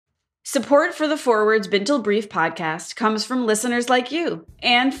Support for the Forward's Bintel Brief podcast comes from listeners like you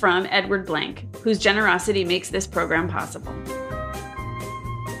and from Edward Blank, whose generosity makes this program possible.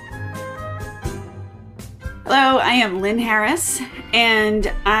 Hello, I am Lynn Harris, and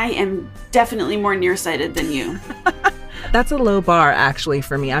I am definitely more nearsighted than you. That's a low bar, actually,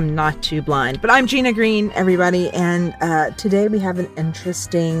 for me. I'm not too blind. But I'm Gina Green, everybody, and today we have an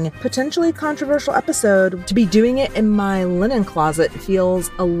interesting, potentially controversial episode. To be doing it in my linen closet feels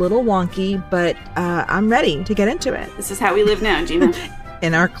a little wonky, but I'm ready to get into it. This is how we live now, Gina.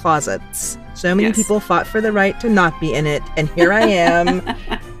 In our closets. So many people fought for the right to not be in it, and here I am,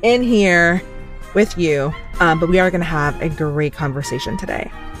 in here with you. But we are going to have a great conversation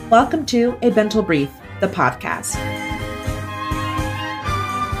today. Welcome to A Bintel Brief, the podcast.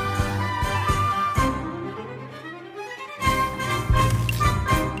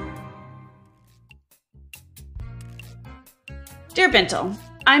 Dear Bintel,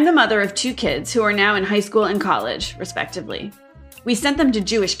 I'm the mother of two kids who are now in high school and college, respectively. We sent them to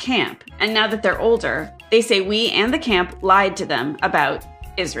Jewish camp, and now that they're older, they say we and the camp lied to them about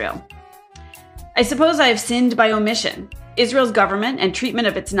Israel. I suppose I have sinned by omission. Israel's government and treatment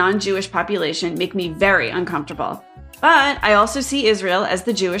of its non-Jewish population make me very uncomfortable. But I also see Israel as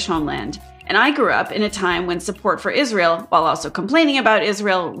the Jewish homeland, and I grew up in a time when support for Israel, while also complaining about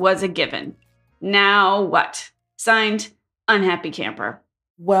Israel, was a given. Now what? Signed, Unhappy Camper.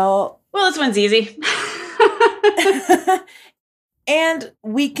 Well, this one's easy. And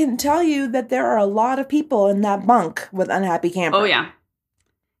we can tell you that there are a lot of people in that bunk with Unhappy Camper. Oh, yeah.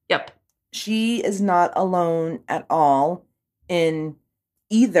 Yep. She is not alone at all in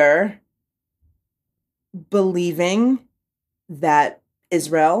either believing that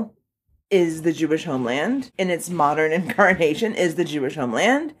Israel is the Jewish homeland, in its modern incarnation is the Jewish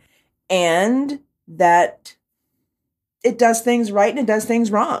homeland, and that it does things right and it does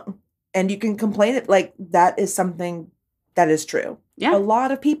things wrong. And you can complain it like that is something that is true. Yeah. A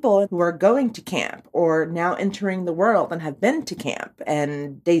lot of people who are going to camp or now entering the world and have been to camp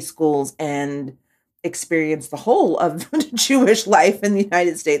and day schools and experienced the whole of Jewish life in the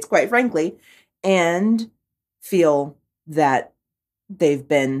United States, quite frankly, and feel that they've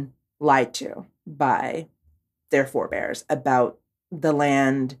been lied to by their forebears about the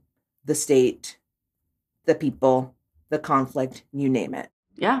land, the state, the people, the conflict, you name it.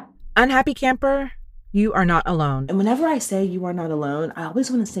 Yeah. Unhappy Camper, you are not alone. And whenever I say you are not alone, I always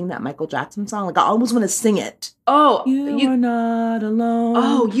want to sing that Michael Jackson song. Like, I always want to sing it. Oh, you are not alone.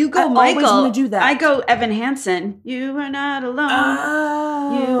 Oh, you go Michael. I always want to do that. I go Evan Hansen. You are not alone.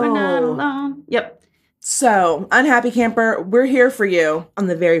 Oh. You are not alone. Yep. So, Unhappy Camper, we're here for you on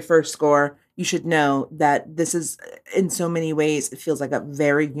the very first score. You should know that this is, in so many ways, it feels like a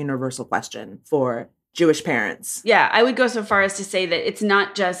very universal question for Jewish parents. Yeah, I would go so far as to say that it's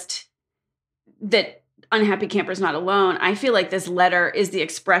not just that Unhappy Camper's not alone. I feel like this letter is the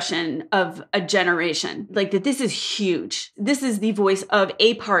expression of a generation. Like that this is huge. This is the voice of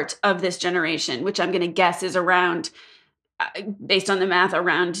a part of this generation, which I'm going to guess is around, based on the math,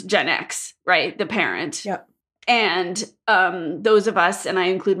 around Gen X, right? The parent. Yep. And those of us, and I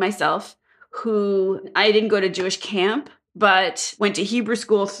include myself, who I didn't go to Jewish camp, but went to Hebrew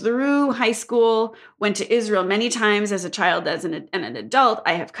school through high school, went to Israel many times as a child, as an adult.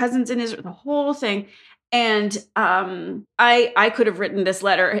 I have cousins in Israel, the whole thing. And I could have written this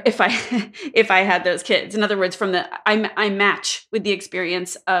letter if I had those kids. In other words, I match with the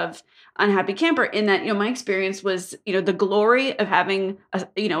experience of Unhappy Camper in that, my experience was, the glory of having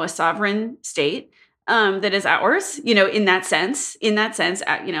a sovereign state that is ours, in that sense, and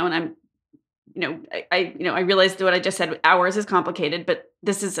I'm, I realized what I just said, ours is complicated, but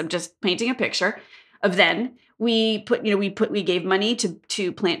I'm just painting a picture of then. We gave money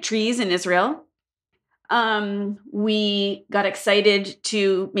to plant trees in Israel. We got excited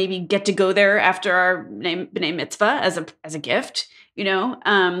to maybe get to go there after our B'nai Mitzvah as a gift.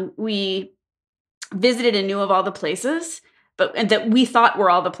 We visited and knew of all the places, and that we thought were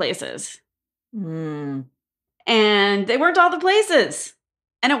all the places. Mm. And they weren't all the places.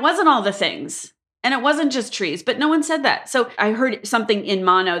 And it wasn't all the things. And it wasn't just trees, but no one said that. So I heard something in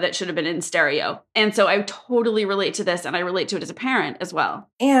mono that should have been in stereo. And so I totally relate to this, and I relate to it as a parent as well.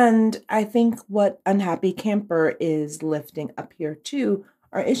 And I think what Unhappy Camper is lifting up here too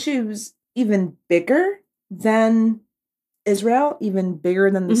are issues even bigger than Israel, even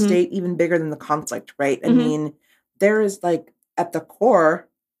bigger than the state, even bigger than the conflict, right? I mean, there is like at the core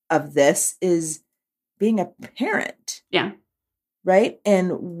of this is being a parent. Yeah. Right?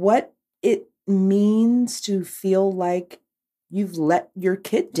 And what it means to feel like you've let your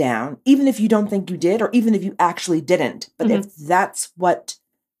kid down, even if you don't think you did, or even if you actually didn't. But if that's what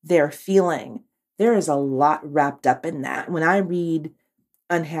they're feeling. There is a lot wrapped up in that. When I read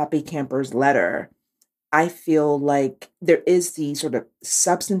Unhappy Camper's letter, I feel like there is the sort of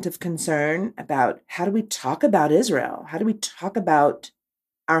substantive concern about how do we talk about Israel? How do we talk about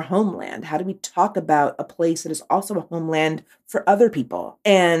our homeland? How do we talk about a place that is also a homeland for other people?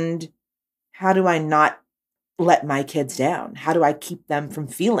 And how do I not let my kids down? How do I keep them from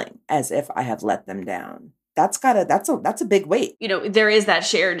feeling as if I have let them down? That's a big weight. There is that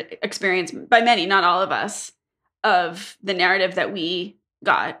shared experience by many, not all of us, of the narrative that we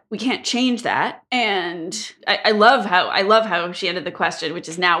got. We can't change that. And I love how she ended the question, which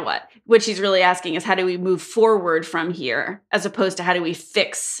is now what? What she's really asking is how do we move forward from here, as opposed to how do we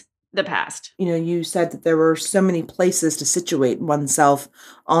fix the past? You said that there were so many places to situate oneself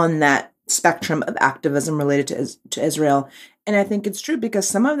on that spectrum of activism related to Israel. And I think it's true because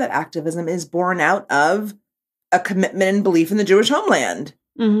some of that activism is born out of a commitment and belief in the Jewish homeland.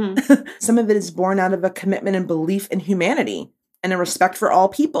 Mm-hmm. Some of it is born out of a commitment and belief in humanity and a respect for all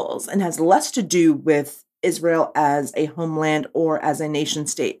peoples, and has less to do with Israel as a homeland or as a nation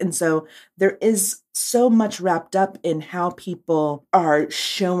state. And so there is so much wrapped up in how people are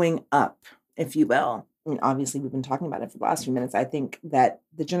showing up, if you will. I mean, obviously, we've been talking about it for the last few minutes. I think that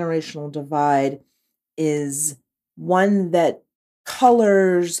the generational divide is one that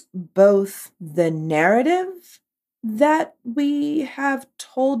colors both the narrative that we have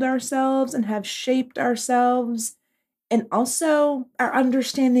told ourselves and have shaped ourselves, and also our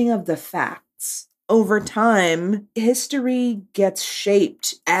understanding of the facts. Over time, history gets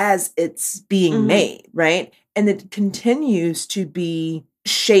shaped as it's being made, right? And it continues to be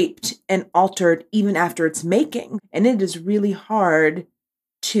shaped and altered even after its making. And it is really hard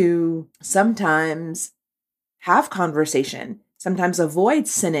to sometimes have conversation, sometimes avoid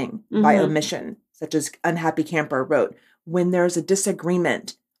sinning by omission, such as Unhappy Camper wrote, when there's a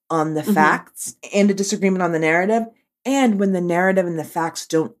disagreement on the facts and a disagreement on the narrative, and when the narrative and the facts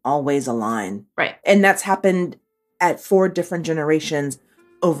don't always align. Right. And that's happened at 4 different generations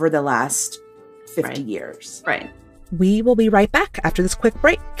over the last 50 years. Right. We will be right back after this quick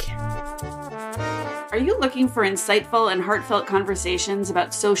break. Are you looking for insightful and heartfelt conversations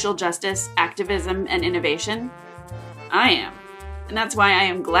about social justice, activism, and innovation? I am. And that's why I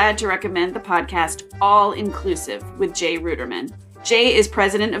am glad to recommend the podcast All Inclusive with Jay Ruderman. Jay is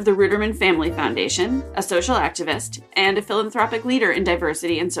president of the Ruderman Family Foundation, a social activist, and a philanthropic leader in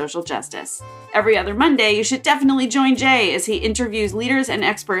diversity and social justice. Every other Monday, you should definitely join Jay as he interviews leaders and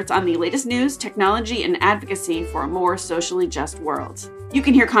experts on the latest news, technology, and advocacy for a more socially just world. You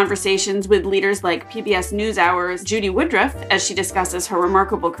can hear conversations with leaders like PBS NewsHour's Judy Woodruff as she discusses her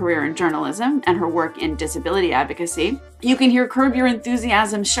remarkable career in journalism and her work in disability advocacy. You can hear Curb Your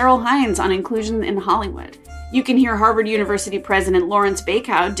Enthusiasm's Cheryl Hines on inclusion in Hollywood. You can hear Harvard University President Lawrence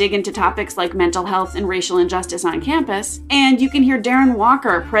Bacow dig into topics like mental health and racial injustice on campus. And you can hear Darren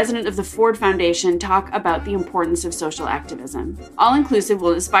Walker, president of the Ford Foundation, talk about the importance of social activism. All Inclusive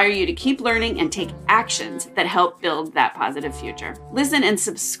will inspire you to keep learning and take actions that help build that positive future. Listen and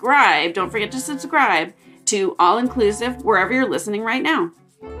subscribe. Don't forget to subscribe to All Inclusive wherever you're listening right now.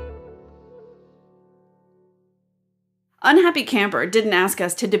 Unhappy Camper didn't ask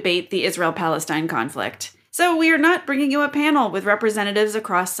us to debate the Israel-Palestine conflict. So we are not bringing you a panel with representatives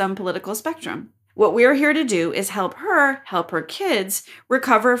across some political spectrum. What we're here to do is help her kids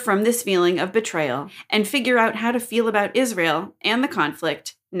recover from this feeling of betrayal and figure out how to feel about Israel and the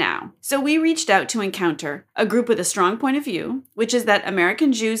conflict now. So we reached out to Encounter, a group with a strong point of view, which is that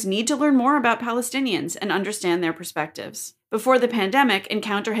American Jews need to learn more about Palestinians and understand their perspectives. Before the pandemic,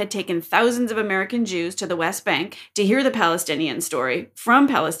 Encounter had taken thousands of American Jews to the West Bank to hear the Palestinian story from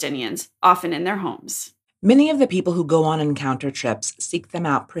Palestinians, often in their homes. Many of the people who go on Encounter trips seek them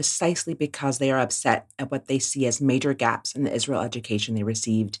out precisely because they are upset at what they see as major gaps in the Israel education they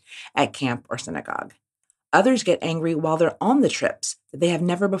received at camp or synagogue. Others get angry while they're on the trips that they have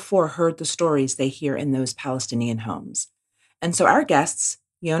never before heard the stories they hear in those Palestinian homes. And so our guests,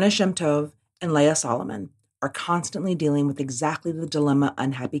 Yona Shemtov and Leah Solomon, are constantly dealing with exactly the dilemma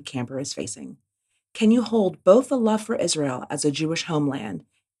Unhappy Camper is facing. Can you hold both a love for Israel as a Jewish homeland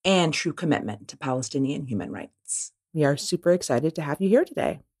and true commitment to Palestinian human rights? We are super excited to have you here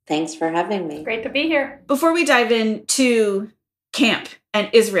today. Thanks for having me. Great to be here. Before we dive into camp and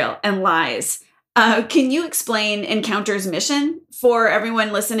Israel and lies, can you explain Encounter's mission for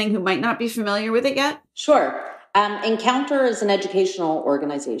everyone listening who might not be familiar with it yet? Sure. Encounter is an educational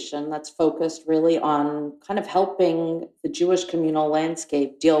organization that's focused really on kind of helping the Jewish communal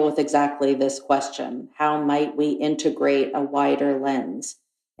landscape deal with exactly this question. How might we integrate a wider lens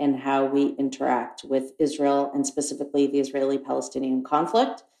in how we interact with Israel and specifically the Israeli-Palestinian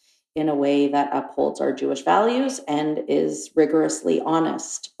conflict in a way that upholds our Jewish values and is rigorously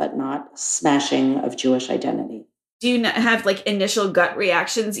honest, but not smashing of Jewish identity. Do you have like initial gut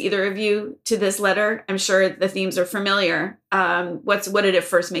reactions, either of you, to this letter? I'm sure the themes are familiar. What did it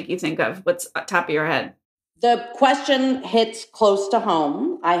first make you think of? What's top of your head? The question hits close to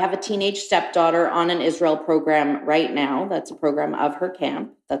home. I have a teenage stepdaughter on an Israel program right now. That's a program of her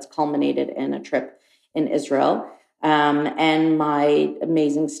camp that's culminated in a trip in Israel. And my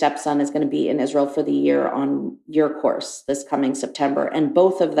amazing stepson is going to be in Israel for the year on your course this coming September. And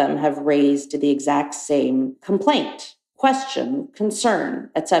both of them have raised the exact same complaint, question, concern,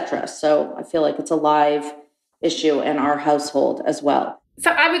 etc. So I feel like it's a live issue in our household as well. So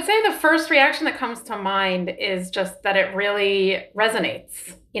I would say the first reaction that comes to mind is just that it really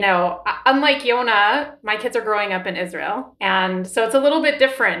resonates. You know, unlike Yona, my kids are growing up in Israel. And so it's a little bit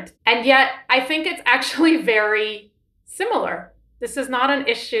different. And yet I think it's actually very similar. This is not an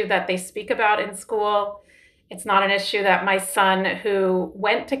issue that they speak about in school. It's not an issue that my son, who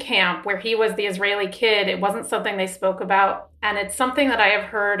went to camp where he was the Israeli kid, it wasn't something they spoke about. And it's something that I have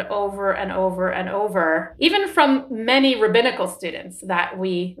heard over and over and over, even from many rabbinical students that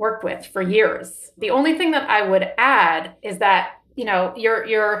we worked with for years. The only thing that I would add is that, you know,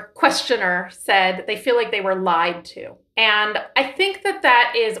 your questioner said they feel like they were lied to. And I think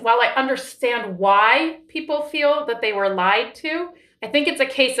that is, while I understand why people feel that they were lied to, I think it's a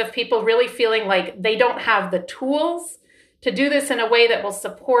case of people really feeling like they don't have the tools to do this in a way that will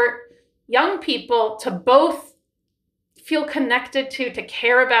support young people to both feel connected to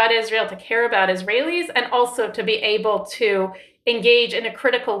care about Israel, to care about Israelis, and also to be able to engage in a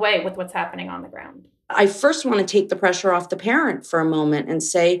critical way with what's happening on the ground. I first want to take the pressure off the parent for a moment and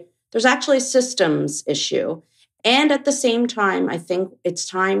say there's actually a systems issue. And at the same time, I think it's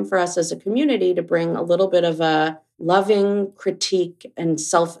time for us as a community to bring a little bit of a loving critique and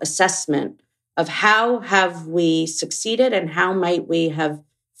self-assessment of how have we succeeded and how might we have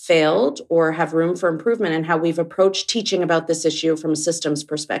failed or have room for improvement, and how we've approached teaching about this issue from a systems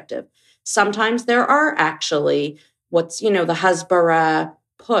perspective. Sometimes there are actually the Hasbara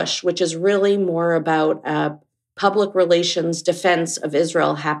push, which is really more about public relations defense of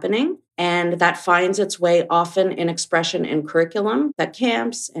Israel happening. And that finds its way often in expression in curriculum at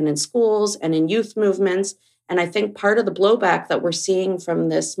camps and in schools and in youth movements. And I think part of the blowback that we're seeing from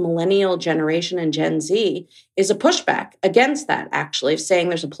this millennial generation and Gen Z is a pushback against that, actually, of saying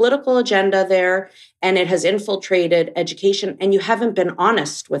there's a political agenda there and it has infiltrated education, and you haven't been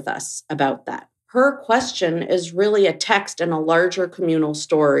honest with us about that. Her question is really a text in a larger communal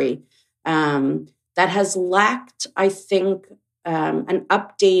story that has lacked, I think, an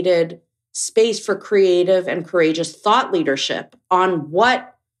updated space for creative and courageous thought leadership on what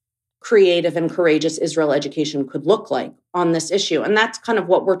creative and courageous Israel education could look like on this issue. And that's kind of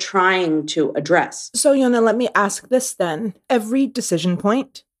what we're trying to address. So, Yona, let me ask this then. Every decision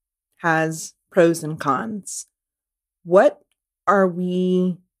point has pros and cons. What are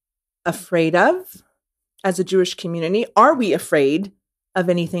we afraid of as a Jewish community? Are we afraid of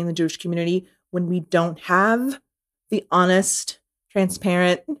anything in the Jewish community when we don't have the honest,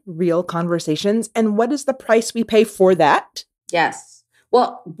 transparent, real conversations? And what is the price we pay for that? Yes.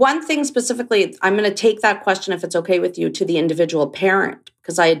 Well, one thing specifically, I'm going to take that question, if it's okay with you, to the individual parent,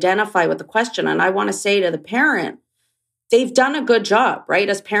 because I identify with the question. And I want to say to the parent, they've done a good job, right?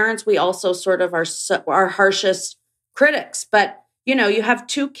 As parents, we also sort of are our harshest critics. But, you know, you have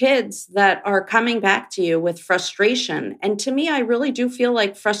two kids that are coming back to you with frustration. And to me, I really do feel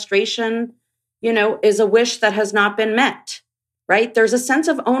like frustration, you know, is a wish that has not been met. Right? There's a sense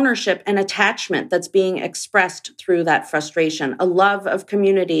of ownership and attachment that's being expressed through that frustration, a love of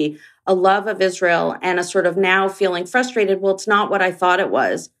community, a love of Israel, and a sort of now feeling frustrated. Well, it's not what I thought it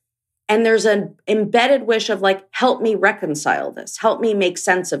was. And there's an embedded wish of like, help me reconcile this, help me make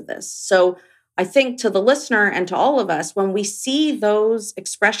sense of this. So I think to the listener and to all of us, when we see those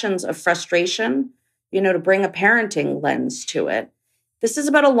expressions of frustration, you know, to bring a parenting lens to it, this is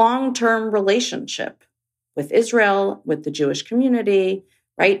about a long-term relationship with Israel, with the Jewish community,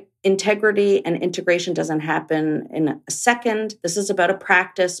 right? Integrity and integration doesn't happen in a second. This is about a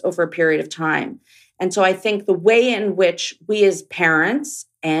practice over a period of time. And so I think the way in which we as parents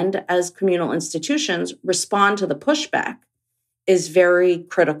and as communal institutions respond to the pushback is very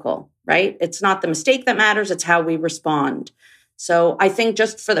critical, right? It's not the mistake that matters, it's how we respond. So I think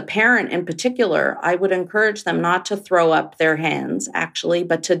just for the parent in particular, I would encourage them not to throw up their hands, actually,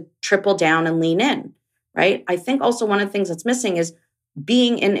 but to triple down and lean in. Right? I think also one of the things that's missing is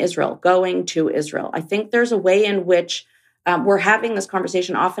being in Israel, going to Israel. I think there's a way in which we're having this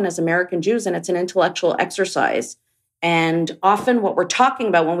conversation often as American Jews, and it's an intellectual exercise. And often what we're talking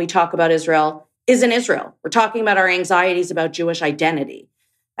about when we talk about Israel is in Israel. We're talking about our anxieties about Jewish identity.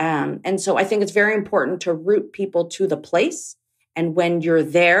 And so I think it's very important to root people to the place. And when you're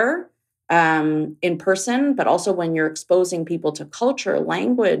there in person, but also when you're exposing people to culture,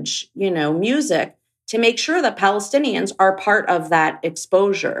 language, music, to make sure that Palestinians are part of that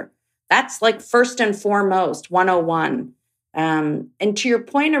exposure. That's like first and foremost, 101. And to your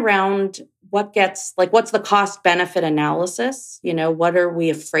point around what's the cost benefit analysis? What are we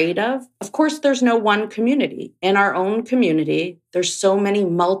afraid of? Of course, there's no one community. In our own community, there's so many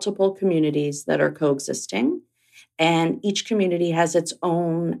multiple communities that are coexisting. And each community has its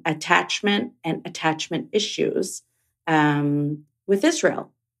own attachment and attachment issues with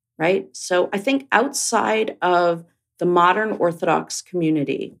Israel, right? So I think outside of the modern Orthodox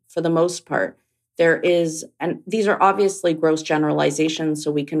community, for the most part, there is, and these are obviously gross generalizations, so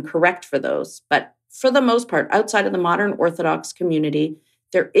we can correct for those. But for the most part, outside of the modern Orthodox community,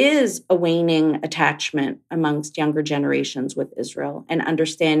 there is a waning attachment amongst younger generations with Israel and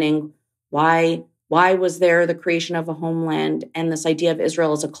understanding why was there the creation of a homeland and this idea of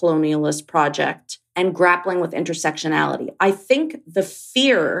Israel as a colonialist project and grappling with intersectionality. I think the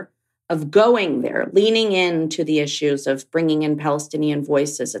fear of going there, leaning into the issues of bringing in Palestinian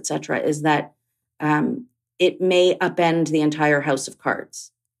voices, et cetera, is that it may upend the entire house of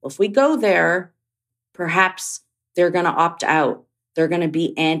cards. Well, if we go there, perhaps they're going to opt out. They're going to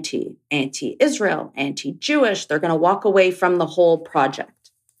be anti-Israel, anti-Jewish. They're going to walk away from the whole project.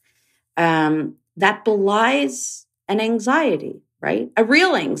 That belies an anxiety, right? A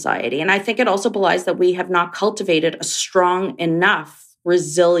real anxiety. And I think it also belies that we have not cultivated a strong enough,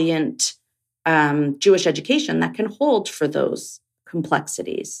 resilient Jewish education that can hold for those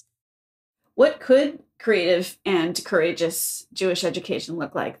complexities. What could creative and courageous Jewish education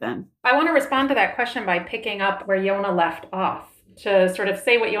look like then? I want to respond to that question by picking up where Yona left off, to sort of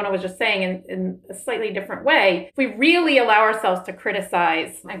say what Yona was just saying in a slightly different way. If we really allow ourselves to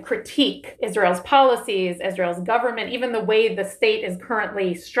criticize and critique Israel's policies, Israel's government, even the way the state is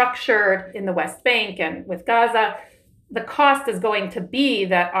currently structured in the West Bank and with Gaza, the cost is going to be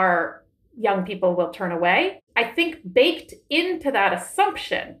that our young people will turn away. I think baked into that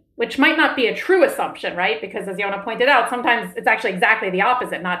assumption, which might not be a true assumption, right? Because as Yona pointed out, sometimes it's actually exactly the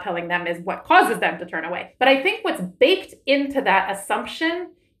opposite. Not telling them is what causes them to turn away. But I think what's baked into that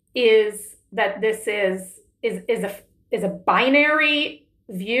assumption is that this is a binary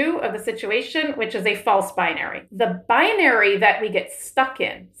view of the situation, which is a false binary. The binary that we get stuck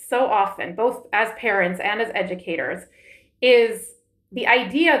in so often, both as parents and as educators, is the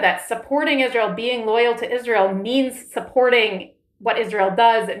idea that supporting Israel, being loyal to Israel, means supporting what Israel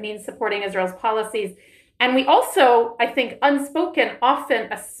does. It means supporting Israel's policies. And we also, I think, unspoken,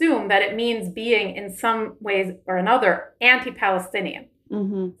 often assume that it means being in some ways or another anti-Palestinian.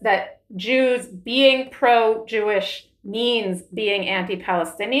 Mm-hmm. That Jews being pro-Jewish means being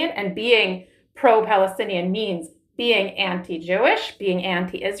anti-Palestinian, and being pro-Palestinian means being anti-Jewish, being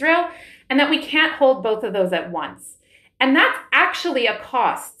anti-Israel, and that we can't hold both of those at once. And that's actually a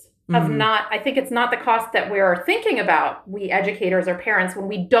cost of I think it's not the cost that we're thinking about, we educators or parents, when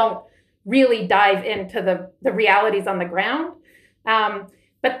we don't really dive into the realities on the ground.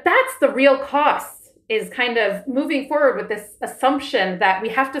 But that's the real cost, is kind of moving forward with this assumption that we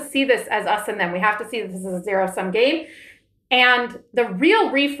have to see this as us and them. We have to see this as a zero-sum game. And the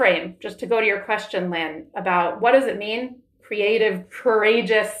real reframe, just to go to your question, Lynn, about what does it mean, creative,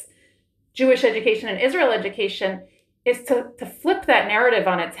 courageous Jewish education and Israel education, is to flip that narrative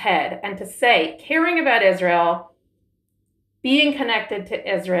on its head and to say, caring about Israel, being connected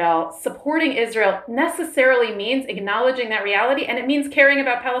to Israel, supporting Israel necessarily means acknowledging that reality. And it means caring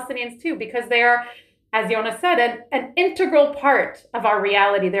about Palestinians too, because they are, as Yona said, an integral part of our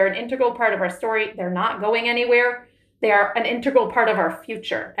reality. They're an integral part of our story. They're not going anywhere. They are an integral part of our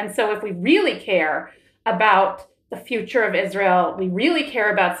future. And so if we really care about the future of Israel, we really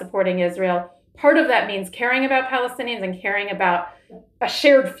care about supporting Israel, part of that means caring about Palestinians and caring about a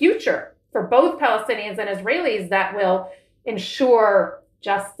shared future for both Palestinians and Israelis that will ensure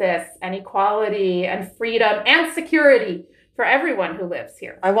justice and equality and freedom and security for everyone who lives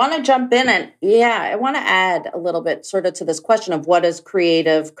here. I want to jump in and, I want to add a little bit sort of to this question of what does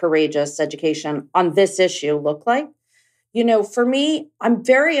creative, courageous education on this issue look like? For me, I'm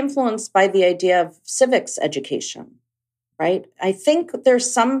very influenced by the idea of civics education. Right? I think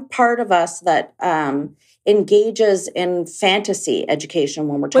there's some part of us that engages in fantasy education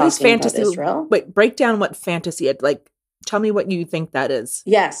when we're talking about Israel. Wait, break down what fantasy, tell me what you think that is.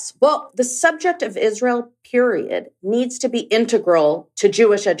 Yes. Well, the subject of Israel, period, needs to be integral to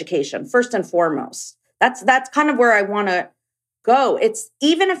Jewish education, first and foremost. That's kind of where I want to go. It's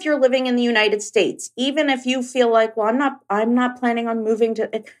even if you're living in the United States, even if you feel like, well, I'm not planning on moving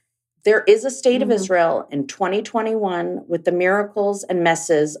to it. There is a state of Israel in 2021 with the miracles and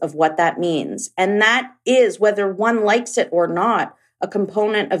messes of what that means. And that is, whether one likes it or not, a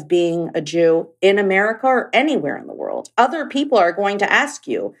component of being a Jew in America or anywhere in the world. Other people are going to ask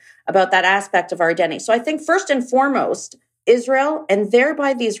you about that aspect of our identity. So I think first and foremost, Israel and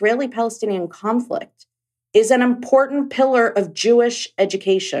thereby the Israeli-Palestinian conflict is an important pillar of Jewish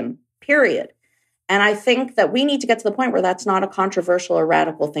education, period. And I think that we need to get to the point where that's not a controversial or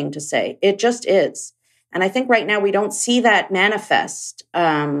radical thing to say. It just is. And I think right now we don't see that manifest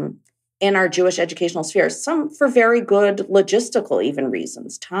in our Jewish educational spheres, some for very good logistical even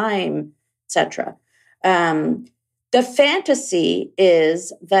reasons, time, etc. The fantasy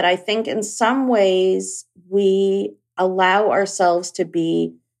is that I think in some ways we allow ourselves to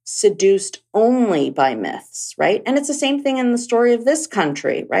be seduced only by myths, right? And it's the same thing in the story of this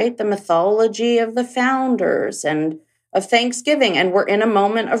country, right? The mythology of the founders and of Thanksgiving. And we're in a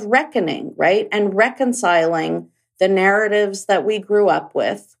moment of reckoning, right? And reconciling the narratives that we grew up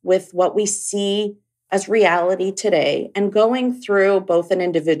with what we see as reality today and going through both an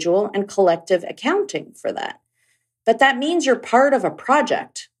individual and collective accounting for that. But that means you're part of a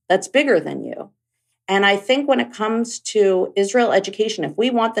project that's bigger than you. And I think when it comes to Israel education, if we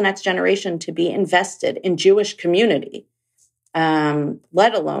want the next generation to be invested in Jewish community,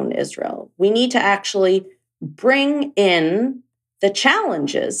 let alone Israel, we need to actually bring in the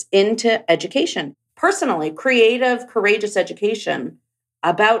challenges into education. Personally, creative, courageous education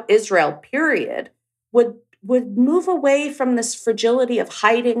about Israel, period, would move away from this fragility of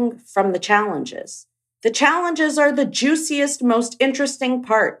hiding from the challenges. The challenges are the juiciest, most interesting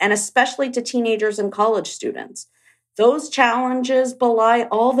part, and especially to teenagers and college students. Those challenges belie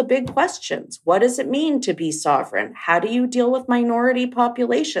all the big questions. What does it mean to be sovereign? How do you deal with minority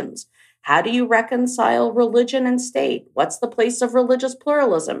populations? How do you reconcile religion and state? What's the place of religious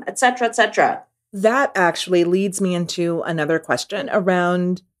pluralism, et cetera, et cetera? That actually leads me into another question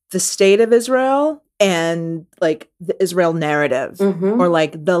around the state of Israel and like the Israel narrative or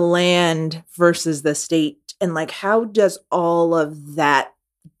like the land versus the state. And like, how does all of that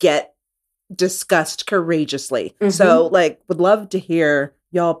get discussed courageously? So like, would love to hear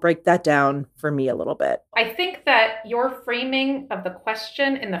y'all break that down for me a little bit. I think that your framing of the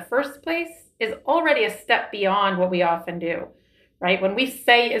question in the first place is already a step beyond what we often do, right? When we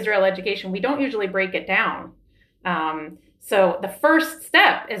say Israel education, we don't usually break it down. So the first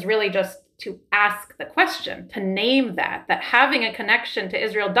step is really just to ask the question, to name that having a connection to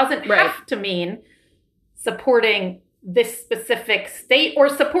Israel doesn't have to mean supporting this specific state or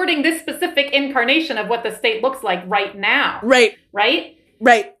supporting this specific incarnation of what the state looks like right now. Right.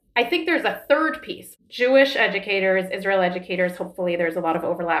 I think there's a third piece. Jewish educators, Israel educators, hopefully there's a lot of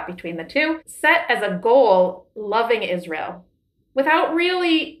overlap between the two, set as a goal loving Israel without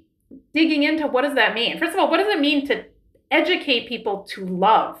really digging into what does that mean. First of all, what does it mean to educate people to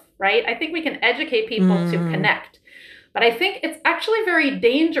love, right? I think we can educate people to connect. But I think it's actually very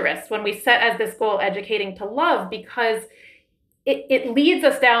dangerous when we set as this goal educating to love, because it leads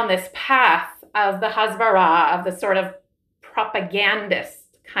us down this path of the hasbara, of the sort of propagandist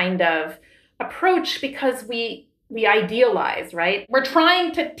kind of approach, because we idealize, right? We're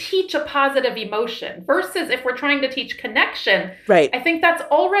trying to teach a positive emotion versus if we're trying to teach connection. Right. I think that's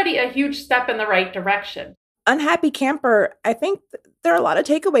already a huge step in the right direction. Unhappy camper, I think there are a lot of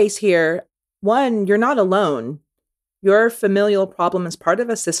takeaways here. One, you're not alone. Your familial problem is part of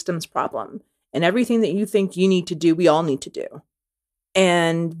a systems problem. And everything that you think you need to do, we all need to do.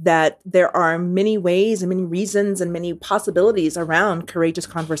 And that there are many ways and many reasons and many possibilities around courageous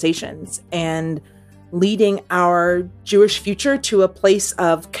conversations and leading our Jewish future to a place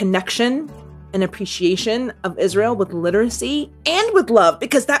of connection and appreciation of Israel with literacy and with love,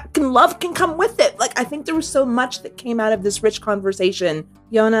 because love can come with it. Like, I think there was so much that came out of this rich conversation.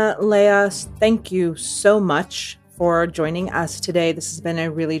 Yona, Leah, thank you so much for joining us today. This has been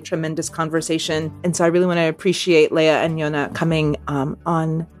a really tremendous conversation. And so I really want to appreciate Leah and Yona coming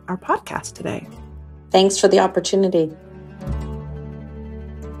on our podcast today. Thanks for the opportunity.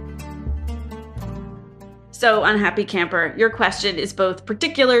 So, Unhappy Camper, your question is both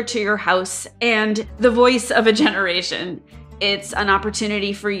particular to your house and the voice of a generation. It's an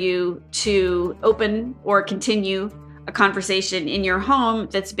opportunity for you to open or continue a conversation in your home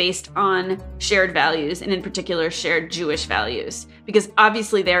that's based on shared values, and in particular, shared Jewish values, because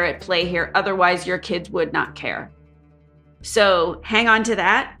obviously they're at play here. Otherwise, your kids would not care. So hang on to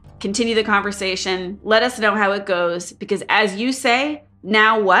that. Continue the conversation. Let us know how it goes, because as you say,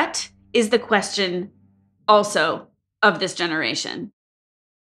 now what is the question also of this generation.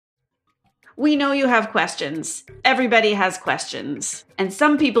 We know you have questions. Everybody has questions. And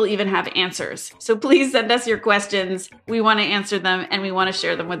some people even have answers. So please send us your questions. We want to answer them and we want to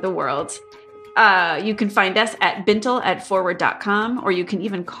share them with the world. You can find us at bintel@forward.com, or you can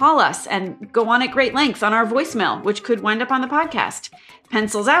even call us and go on at great length on our voicemail, which could wind up on the podcast.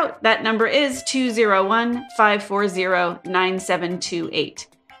 Pencils out. That number is 201-540-9728.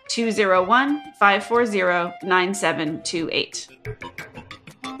 201-540-9728.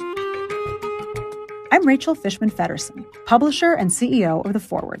 I'm Rachel Fishman-Feddersen, publisher and CEO of The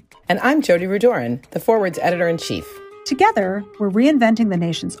Forward. And I'm Jody Rudoran, The Forward's editor-in-chief. Together, we're reinventing the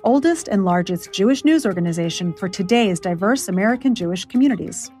nation's oldest and largest Jewish news organization for today's diverse American Jewish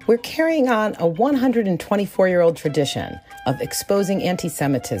communities. We're carrying on a 124-year-old tradition of exposing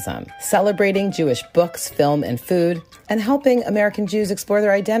anti-Semitism, celebrating Jewish books, film, and food, and helping American Jews explore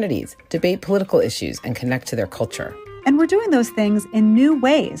their identities, debate political issues, and connect to their culture. And we're doing those things in new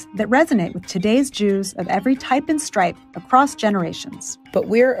ways that resonate with today's Jews of every type and stripe across generations. But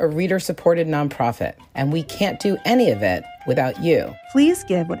we're a reader-supported nonprofit, and we can't do any of it without you. Please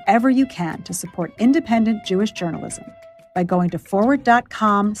give whatever you can to support independent Jewish journalism by going to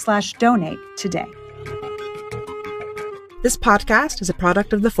forward.com/donate today. This podcast is a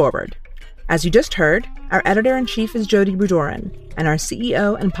product of The Forward. As you just heard, our editor-in-chief is Jody Rudoran, and our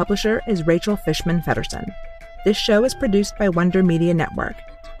CEO and publisher is Rachel Fishman-Feddersen. This show is produced by Wonder Media Network.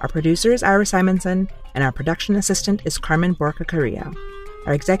 Our producer is Ira Simonson, and our production assistant is Carmen Borca Carrillo.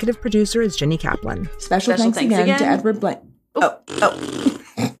 Our executive producer is Jenny Kaplan. Special thanks again to Edward Blank.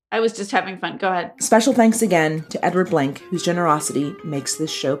 I was just having fun. Go ahead. Special thanks again to Edward Blank, whose generosity makes this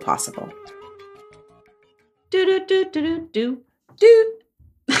show possible. Do do do do do do. Do.